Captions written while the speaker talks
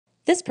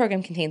This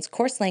program contains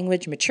coarse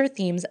language, mature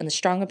themes, and the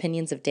strong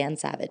opinions of Dan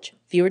Savage.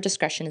 Viewer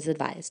discretion is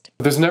advised.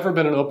 There's never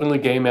been an openly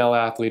gay male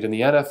athlete in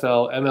the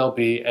NFL,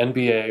 MLB,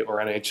 NBA, or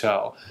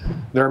NHL.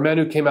 There are men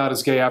who came out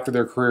as gay after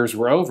their careers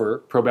were over: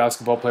 pro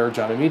basketball player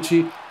John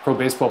Amici, pro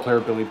baseball player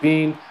Billy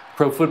Beane,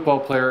 pro football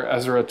player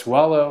Ezra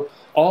Tualo.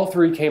 All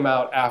three came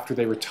out after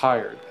they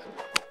retired.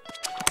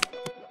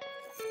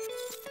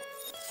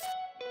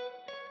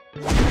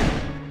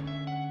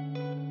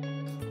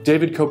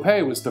 David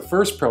Kopay was the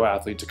first pro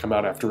athlete to come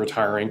out after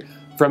retiring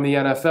from the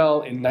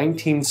NFL in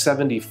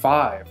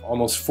 1975,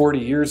 almost 40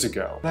 years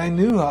ago. I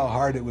knew how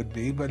hard it would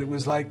be, but it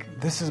was like,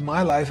 this is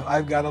my life.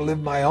 I've got to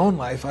live my own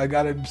life. I've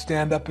got to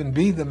stand up and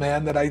be the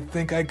man that I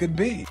think I could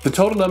be. The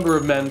total number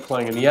of men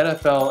playing in the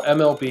NFL,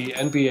 MLB,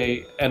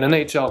 NBA, and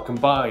NHL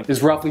combined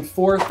is roughly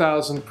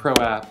 4,000 pro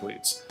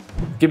athletes.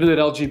 Given that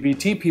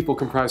LGBT people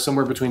comprise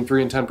somewhere between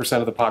 3 and 10%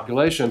 of the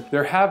population,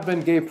 there have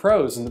been gay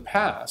pros in the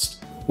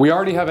past. We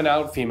already have an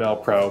out female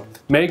pro.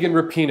 Megan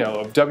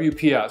Rapinoe of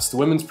WPS, the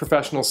Women's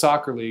Professional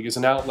Soccer League, is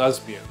an out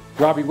lesbian.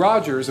 Robbie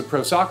Rogers, a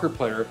pro soccer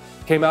player,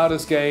 came out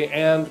as gay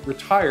and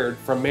retired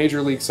from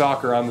Major League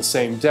Soccer on the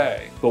same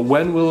day. But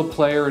when will a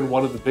player in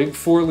one of the big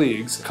four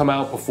leagues come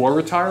out before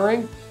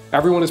retiring?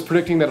 Everyone is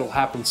predicting that it'll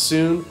happen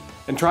soon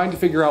and trying to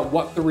figure out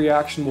what the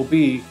reaction will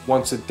be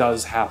once it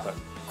does happen.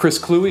 Chris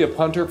Kluwe, a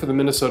punter for the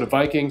Minnesota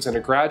Vikings and a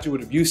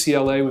graduate of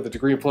UCLA with a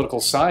degree in political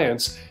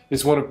science,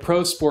 is one of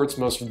pro sports'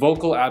 most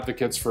vocal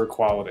advocates for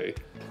equality.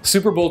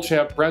 Super Bowl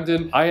champ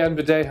Brendan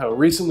Ayanbadejo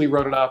recently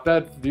wrote an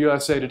op-ed for the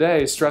USA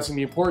Today stressing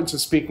the importance of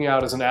speaking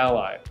out as an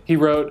ally. He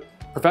wrote,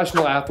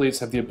 "Professional athletes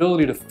have the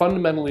ability to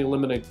fundamentally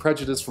eliminate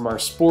prejudice from our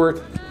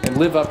sport and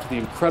live up to the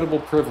incredible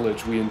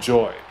privilege we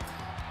enjoy.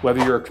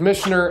 Whether you're a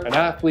commissioner, an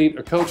athlete,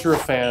 a coach, or a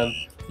fan,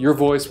 your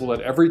voice will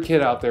let every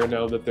kid out there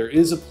know that there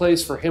is a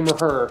place for him or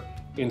her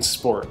in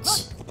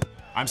sports."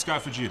 I'm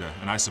Scott Fujita,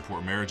 and I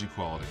support marriage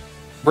equality.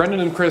 Brendan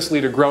and Chris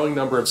lead a growing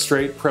number of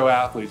straight pro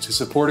athletes who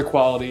support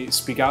equality,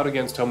 speak out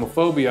against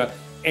homophobia,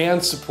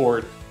 and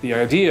support the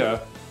idea,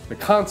 the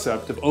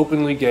concept of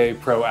openly gay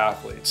pro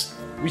athletes.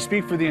 We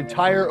speak for the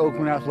entire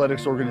Oakland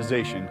Athletics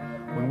organization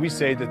when we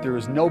say that there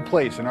is no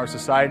place in our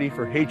society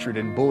for hatred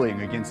and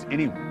bullying against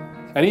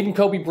anyone. And even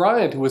Kobe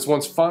Bryant, who was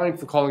once fined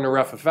for calling a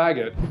ref a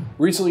faggot,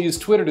 recently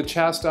used Twitter to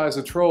chastise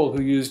a troll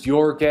who used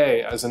 "you're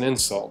gay" as an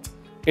insult.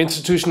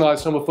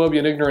 Institutionalized homophobia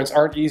and ignorance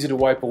aren't easy to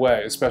wipe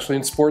away, especially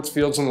in sports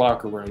fields and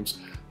locker rooms,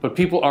 but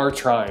people are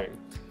trying.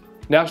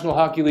 National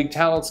Hockey League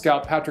talent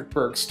scout Patrick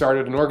Burke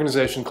started an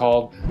organization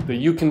called the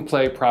You Can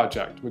Play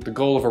Project with the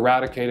goal of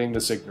eradicating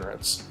this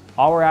ignorance.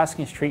 All we're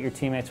asking is treat your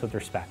teammates with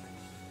respect.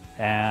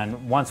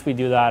 And once we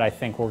do that, I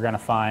think we're going to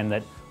find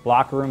that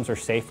locker rooms are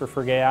safer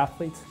for gay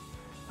athletes.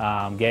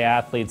 Gay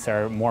athletes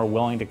are more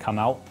willing to come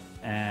out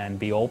and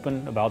be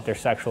open about their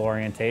sexual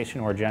orientation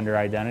or gender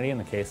identity in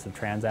the case of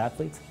trans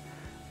athletes.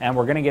 And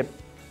we're going to get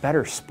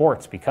better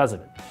sports because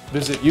of it.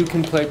 Visit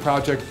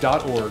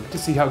youcanplayproject.org to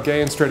see how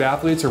gay and straight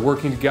athletes are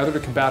working together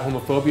to combat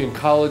homophobia in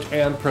college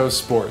and pro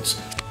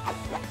sports.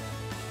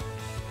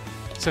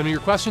 Send me your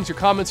questions, your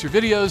comments, your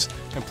videos,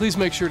 and please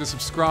make sure to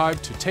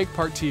subscribe to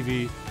TakePart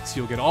TV so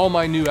you'll get all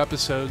my new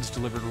episodes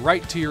delivered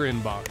right to your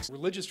inbox.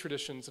 Religious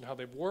traditions and how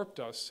they've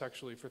warped us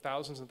sexually for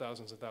thousands and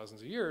thousands and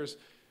thousands of years,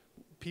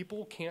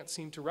 people can't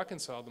seem to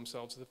reconcile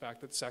themselves to the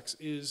fact that sex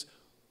is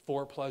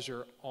for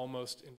pleasure almost